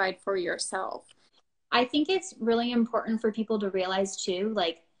can't provide for yourself. I think it's really important for people to realize too,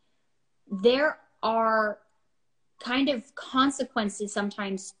 like there are kind of consequences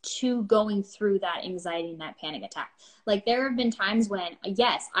sometimes to going through that anxiety and that panic attack. Like there have been times when,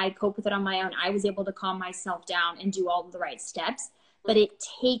 yes, I cope with it on my own. I was able to calm myself down and do all of the right steps, but it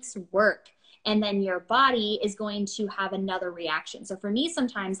takes work. And then your body is going to have another reaction. So for me,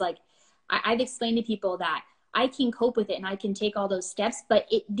 sometimes like I've explained to people that I can cope with it and I can take all those steps, but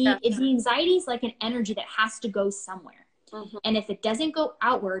the anxiety is like an energy that has to go somewhere. Mm-hmm. And if it doesn't go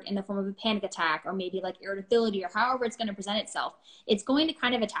outward in the form of a panic attack or maybe like irritability or however it's going to present itself, it's going to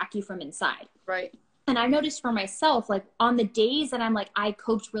kind of attack you from inside. Right. And I noticed for myself, like on the days that I'm like, I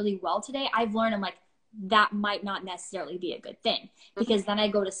coped really well today, I've learned I'm like, that might not necessarily be a good thing, because then I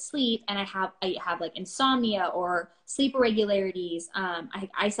go to sleep and I have like insomnia or sleep irregularities.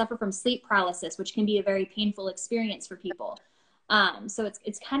 I suffer from sleep paralysis, which can be a very painful experience for people. So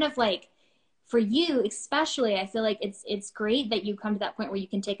it's kind of like, for you especially, I feel like it's great that you come to that point where you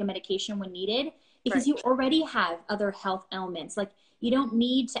can take a medication when needed, because you already have other health ailments. Like you don't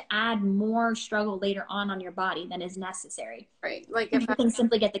need to add more struggle later on your body than is necessary. Right. Like if you can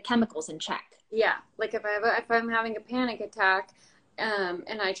simply get the chemicals in check. Yeah. Like if I'm having a panic attack,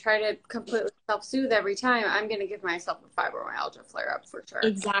 and I try to completely self-soothe every time, I'm going to give myself a fibromyalgia flare-up for sure.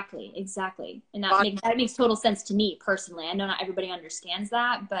 Exactly. And that makes total sense to me personally. I know not everybody understands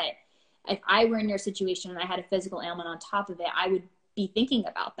that, but if I were in your situation and I had a physical ailment on top of it, I would be thinking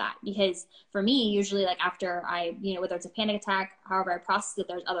about that, because for me, usually like after I, whether it's a panic attack, however I process it,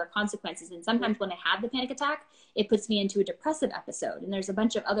 there's other consequences. And sometimes when I have the panic attack, it puts me into a depressive episode. And there's a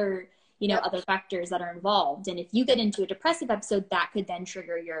bunch of other, other factors that are involved. And if you get into a depressive episode, that could then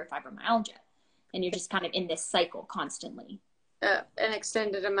trigger your fibromyalgia. And you're just kind of in this cycle constantly. An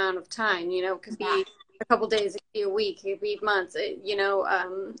extended amount of time, it could be a couple days, it could be a week, it could be months.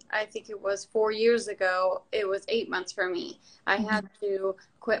 I think it was 4 years ago, it was 8 months for me. I had to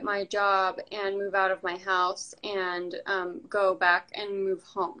quit my job and move out of my house and go back and move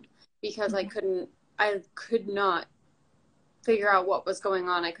home, because I could not figure out what was going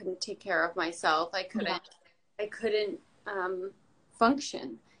on. I couldn't take care of myself. I couldn't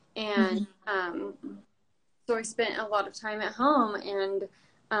function. And so I spent a lot of time at home,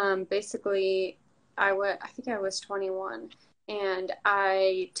 and basically I think I was 21, and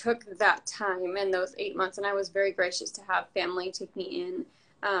I took that time in those 8 months, and I was very gracious to have family take me in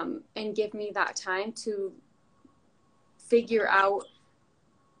and give me that time to figure out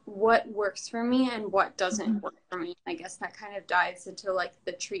what works for me and what doesn't work for me. I guess that kind of dives into like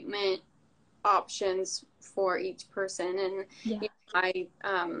the treatment options for each person. And I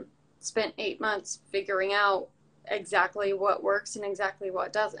spent 8 months figuring out exactly what works and exactly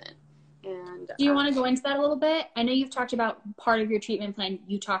what doesn't. And do you want to go into that a little bit? I know you've talked about part of your treatment plan.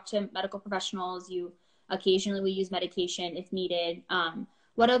 You talk to medical professionals. You occasionally will use medication if needed.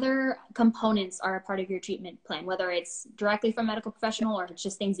 What other components are a part of your treatment plan, whether it's directly from a medical professional or it's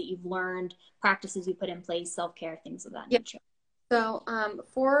just things that you've learned, practices you put in place, self-care, things of that nature? So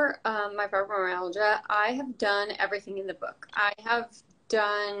for my fibromyalgia, I have done everything in the book. I have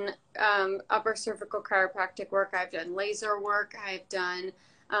done upper cervical chiropractic work. I've done laser work. I've done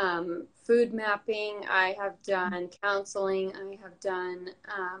food mapping. I have done counseling. I have done,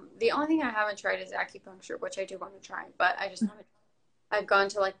 the only thing I haven't tried is acupuncture, which I do want to try, but I just haven't. I've gone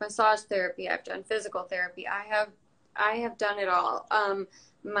to like massage therapy. I've done physical therapy. I have done it all.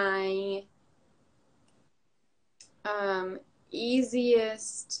 My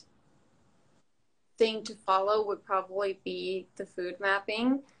easiest thing to follow would probably be the food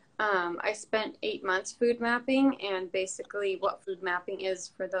mapping. I spent 8 months food mapping, and basically what food mapping is,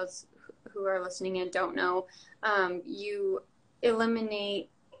 for those who are listening and don't know, you eliminate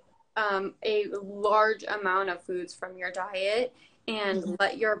a large amount of foods from your diet and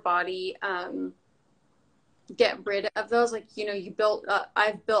let your body get rid of those. Like, you know,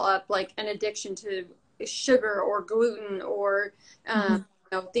 I've built up like an addiction to sugar or gluten or, Mhm. you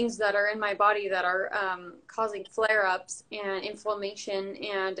know, things that are in my body that are causing flare-ups and inflammation.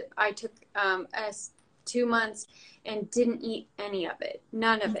 And I took 2 months and didn't eat any of it,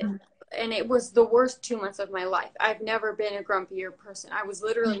 none of it. Mhm. And it was the worst 2 months of my life. I've never been a grumpier person. I was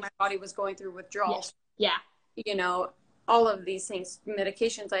literally, Mhm. my body was going through Yeah. withdrawals, Yeah. you know, all of these things,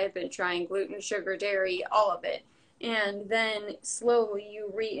 medications I had been trying, gluten, sugar, dairy, all of it. And then slowly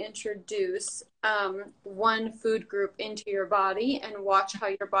you reintroduce one food group into your body and watch how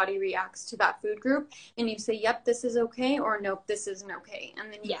your body reacts to that food group. And you say, yep, this is okay, or nope, this isn't okay.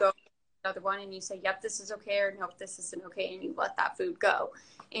 And then you Yeah. go to another one and you say, yep, this is okay, or nope, this isn't okay. And you let that food go.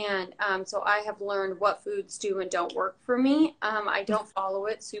 And so I have learned what foods do and don't work for me. I don't follow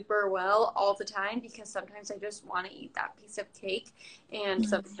it super well all the time because sometimes I just want to eat that piece of cake. And Mhm.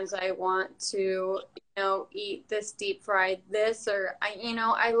 sometimes I want to, eat this deep fried this, or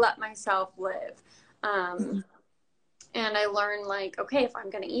I let myself live. Um, Mhm. and I learned like, okay, if I'm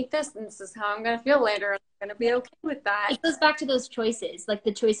going to eat this, then this is how I'm going to feel later. I'm going to be Yeah. okay with that. It goes back to those choices, like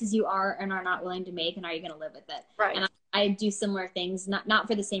the choices you are and are not willing to make, and are you going to live with it? And Right. I do similar things, not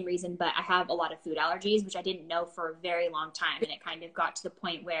for the same reason, but I have a lot of food allergies, which I didn't know for a very long time, and it kind of got to the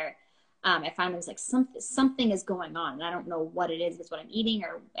point where I finally was like, something is going on, and I don't know what it is. It's what I'm eating,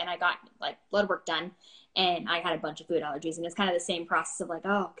 and I got like blood work done, and I had a bunch of food allergies, and it's kind of the same process of like,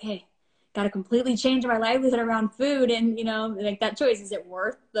 oh, okay, got to completely change my livelihood around food, and like that choice, is it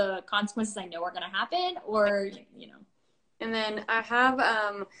worth the consequences I know are going to happen, or And then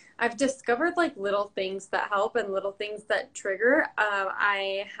I've discovered like little things that help and little things that trigger.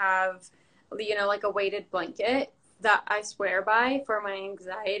 I have, like a weighted blanket that I swear by for my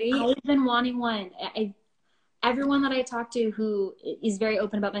anxiety. I've been wanting one. Everyone that I talk to who is very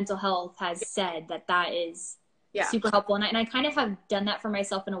open about mental health has said that that is Yeah. super helpful. And I kind of have done that for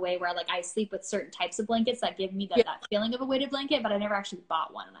myself in a way where like I sleep with certain types of blankets that give me Yeah. that feeling of a weighted blanket, but I never actually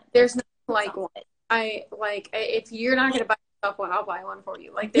bought one. And There's nothing that like sounds one. If you're not going to buy yourself one, I'll buy one for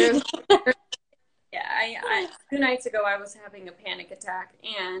you. Like good. yeah, 2 nights ago I was having a panic attack,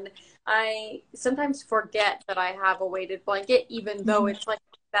 and I sometimes forget that I have a weighted blanket, even though it's like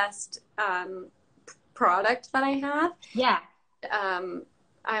the best product that I have. Yeah. um,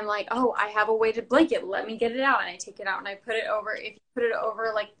 I'm like, oh, I have a weighted blanket. Let me get it out. And I take it out and I put it over. If you put it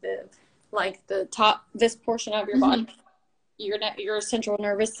over like the top, this portion of your body, your central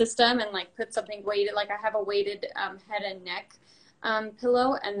nervous system, and like put something weighted. Like I have a weighted head and neck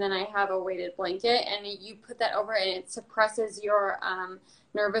pillow, and then I have a weighted blanket, and you put that over, and it suppresses your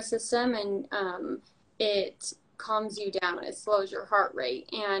nervous system, and it calms you down. It slows your heart rate,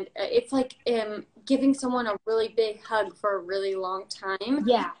 and it's like giving someone a really big hug for a really long time.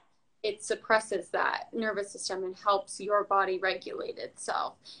 Yeah. It suppresses that nervous system and helps your body regulate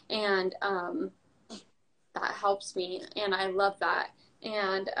itself, and that helps me, and I love that.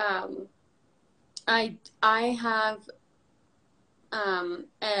 And I have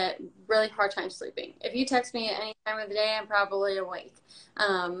a really hard time sleeping. If you text me at any time of the day, I'm probably awake.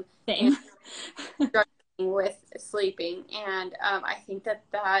 And Same. struggling with sleeping, and I think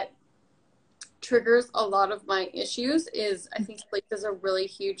that triggers a lot of my issues. Is I think sleep is a really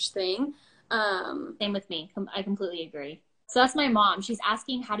huge thing. Same with me. I completely agree. So that's my mom. She's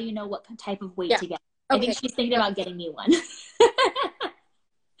asking, how do you know what type of weight Yeah. to get? I Okay. think she's thinking about getting me one.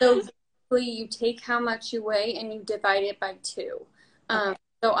 So basically, you take how much you weigh and you divide it by two. Okay.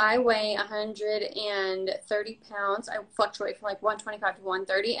 So I weigh 130 pounds. I fluctuate from like 125 to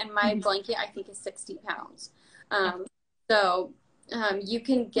 130, and my blanket I think is 60 pounds. So you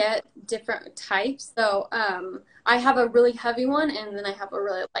can get different types. So I have a really heavy one, and then I have a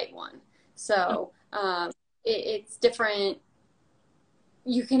really light one. So it's different.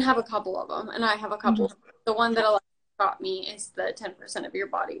 You can have a couple of them, and I have a couple. Mhm. The one that Alexa taught me is the 10% of your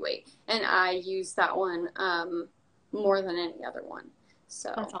body weight, and I use that one more than any other one.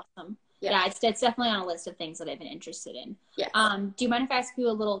 So That's awesome. yeah, Yeah, it's definitely on a list of things that I've been interested in. yes. Do you mind if I ask you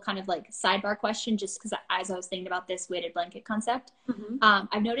a little kind of like sidebar question, just because as I was thinking about this weighted blanket concept, Mm-hmm.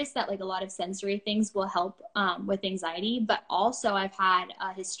 I've noticed that like a lot of sensory things will help with anxiety, but also I've had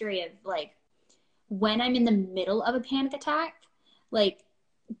a history of like when I'm in the middle of a panic attack, like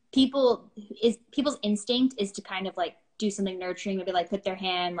people's instinct is to kind of like do something nurturing, maybe like put their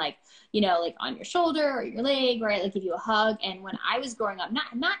hand like like on your shoulder or your leg, right, like give you a hug. And when I was growing up,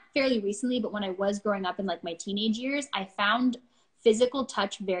 not fairly recently, but when I was growing up in like my teenage years, I found physical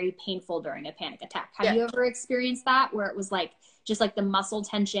touch very painful during a panic attack. Have Yeah. you ever experienced that, where it was like just like the muscle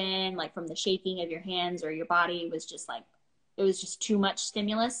tension like from the shaking of your hands or your body was just like it was just too much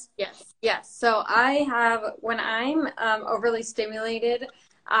stimulus? Yes, yes. So when I'm overly stimulated,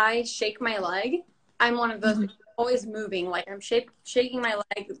 I shake my leg. I'm one of those Mm-hmm. people always moving, like I'm shaking my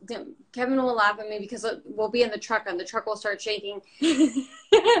leg. Kevin will laugh at me because we'll be in the truck and the truck will start shaking.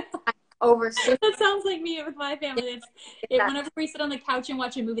 Over That sounds like me with my family. Whenever we sit on the couch and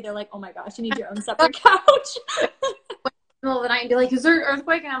watch a movie, they're like, "Oh my gosh, you need your own separate couch." middle of the night and be like, "Is there an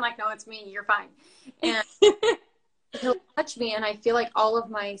earthquake?" And I'm like, "No, it's me. You're fine." And he'll touch me, and I feel like all of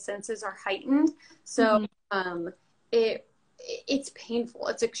my senses are heightened. So it's painful.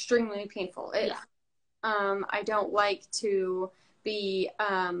 It's extremely painful. I don't like to be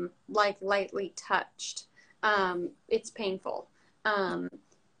like lightly touched. It's painful.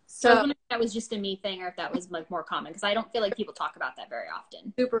 So I was So wondering if that was just a me thing or if that was like more common, because I don't feel like people talk about that very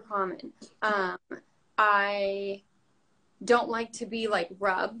often. super common. I don't like to be like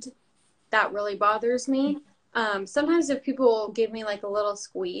rubbed. That really bothers me. Sometimes if people give me like a little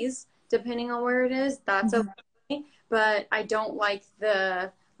squeeze, depending on where it is, that's okay. But I don't like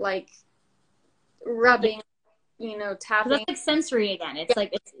the like rubbing, Because tapping. that's like sensory again. It's like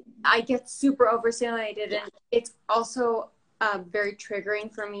it's I get super overstimulated, and it's also very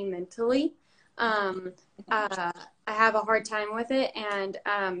triggering for me mentally. I have a hard time with it, and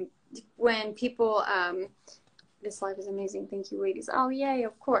when people, this life is amazing. Thank you, ladies. Oh, yay,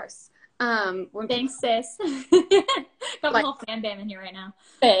 of course. When thanks, sis. Got my whole fan bam in here right now.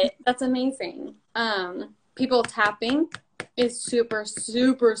 that's amazing. People tapping is super,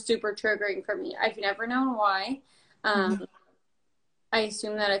 super, super triggering for me. I've never known why. I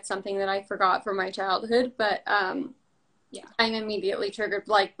assume that it's something that I forgot from my childhood, but I'm immediately triggered,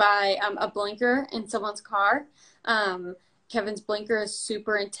 like by a blinker in someone's car. Kevin's blinker is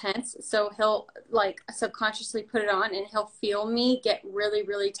super intense, so he'll like subconsciously put it on, and he'll feel me get really,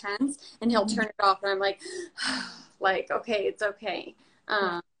 really tense, and he'll turn it off, and I'm like, like, okay, it's okay.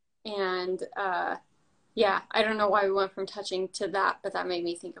 And yeah, I don't know why we went from touching to that, but that made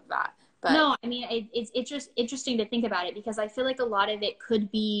me think of that. But No, I mean, it's just interesting to think about it because I feel like a lot of it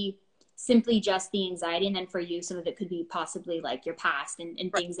could be simply just the anxiety. And then for you, some of it could be possibly like your past and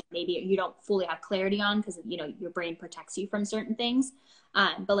things that maybe you don't fully have clarity on because, your brain protects you from certain things.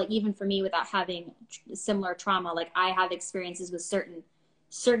 But like, even for me, without having similar trauma, like I have experiences with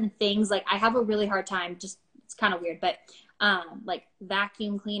certain things. Like I have a really hard time, just, it's kind of weird, but like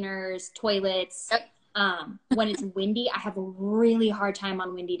vacuum cleaners, toilets, when it's windy, I have a really hard time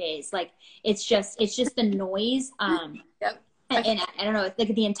on windy days. Like it's just the noise. And I don't know, it's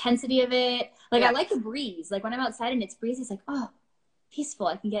like the intensity of it. Like I like the breeze. Like when I'm outside and it's breezy, it's like, oh, peaceful.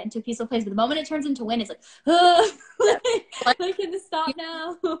 I can get into a peaceful place. But the moment it turns into wind, it's like, oh, like can this stop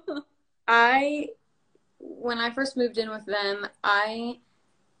now? When I first moved in with them, I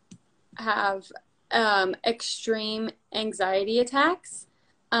have extreme anxiety attacks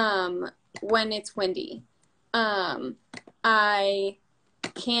when it's windy. I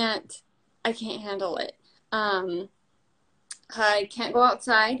can't handle it. I can't go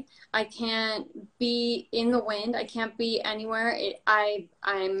outside. I can't be in the wind. I can't be anywhere.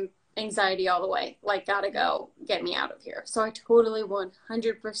 I'm anxiety all the way. Like, gotta go. Get me out of here. So I totally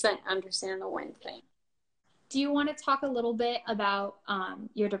 100% understand the wind thing. Do you want to talk a little bit about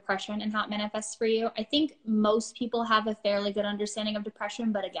your depression and how it manifests for you? I think most people have a fairly good understanding of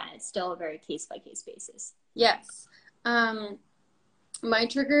depression, but again, it's still a very case-by-case basis. Yes. My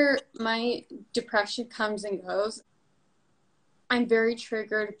depression comes and goes. I'm very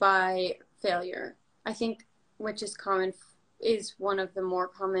triggered by failure. I think, which is one of the more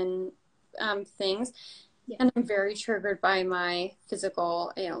common things. Yeah. And I'm very triggered by my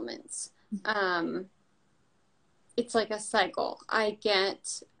physical ailments. It's like a cycle. I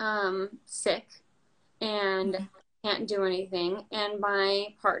get sick and can't do anything. And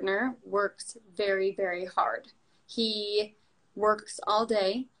my partner works very, very hard. He works all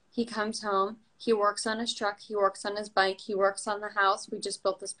day. He comes home. He works on his truck. He works on his bike. He works on the house. We just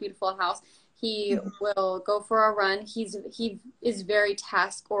built this beautiful house. He will go for a run. He is very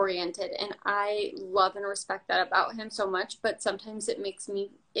task oriented, and I love and respect that about him so much. But sometimes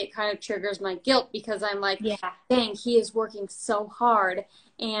it kind of triggers my guilt because I'm like, dang, he is working so hard,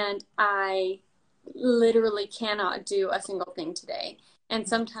 and I literally cannot do a single thing today. And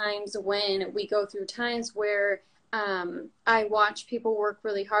sometimes when we go through times where I watch people work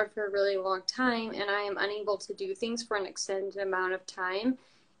really hard for a really long time and I am unable to do things for an extended amount of time,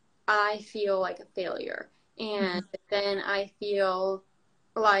 I feel like a failure. And then I feel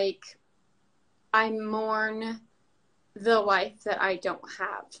like I mourn the life that I don't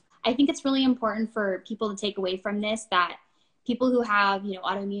have. I think it's really important for people to take away from this that people who have,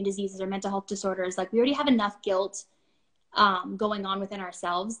 autoimmune diseases or mental health disorders, like we already have enough guilt going on within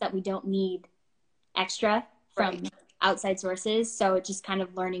ourselves that we don't need extra from Right. outside sources. So it's just kind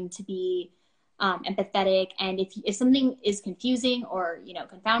of learning to be empathetic. And if something is confusing or, you know,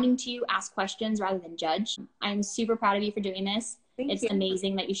 confounding to you, ask questions rather than judge. I'm super proud of you for doing this. Thank It's you.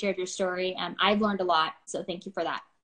 amazing that you shared your story. I've learned a lot. So thank you for that.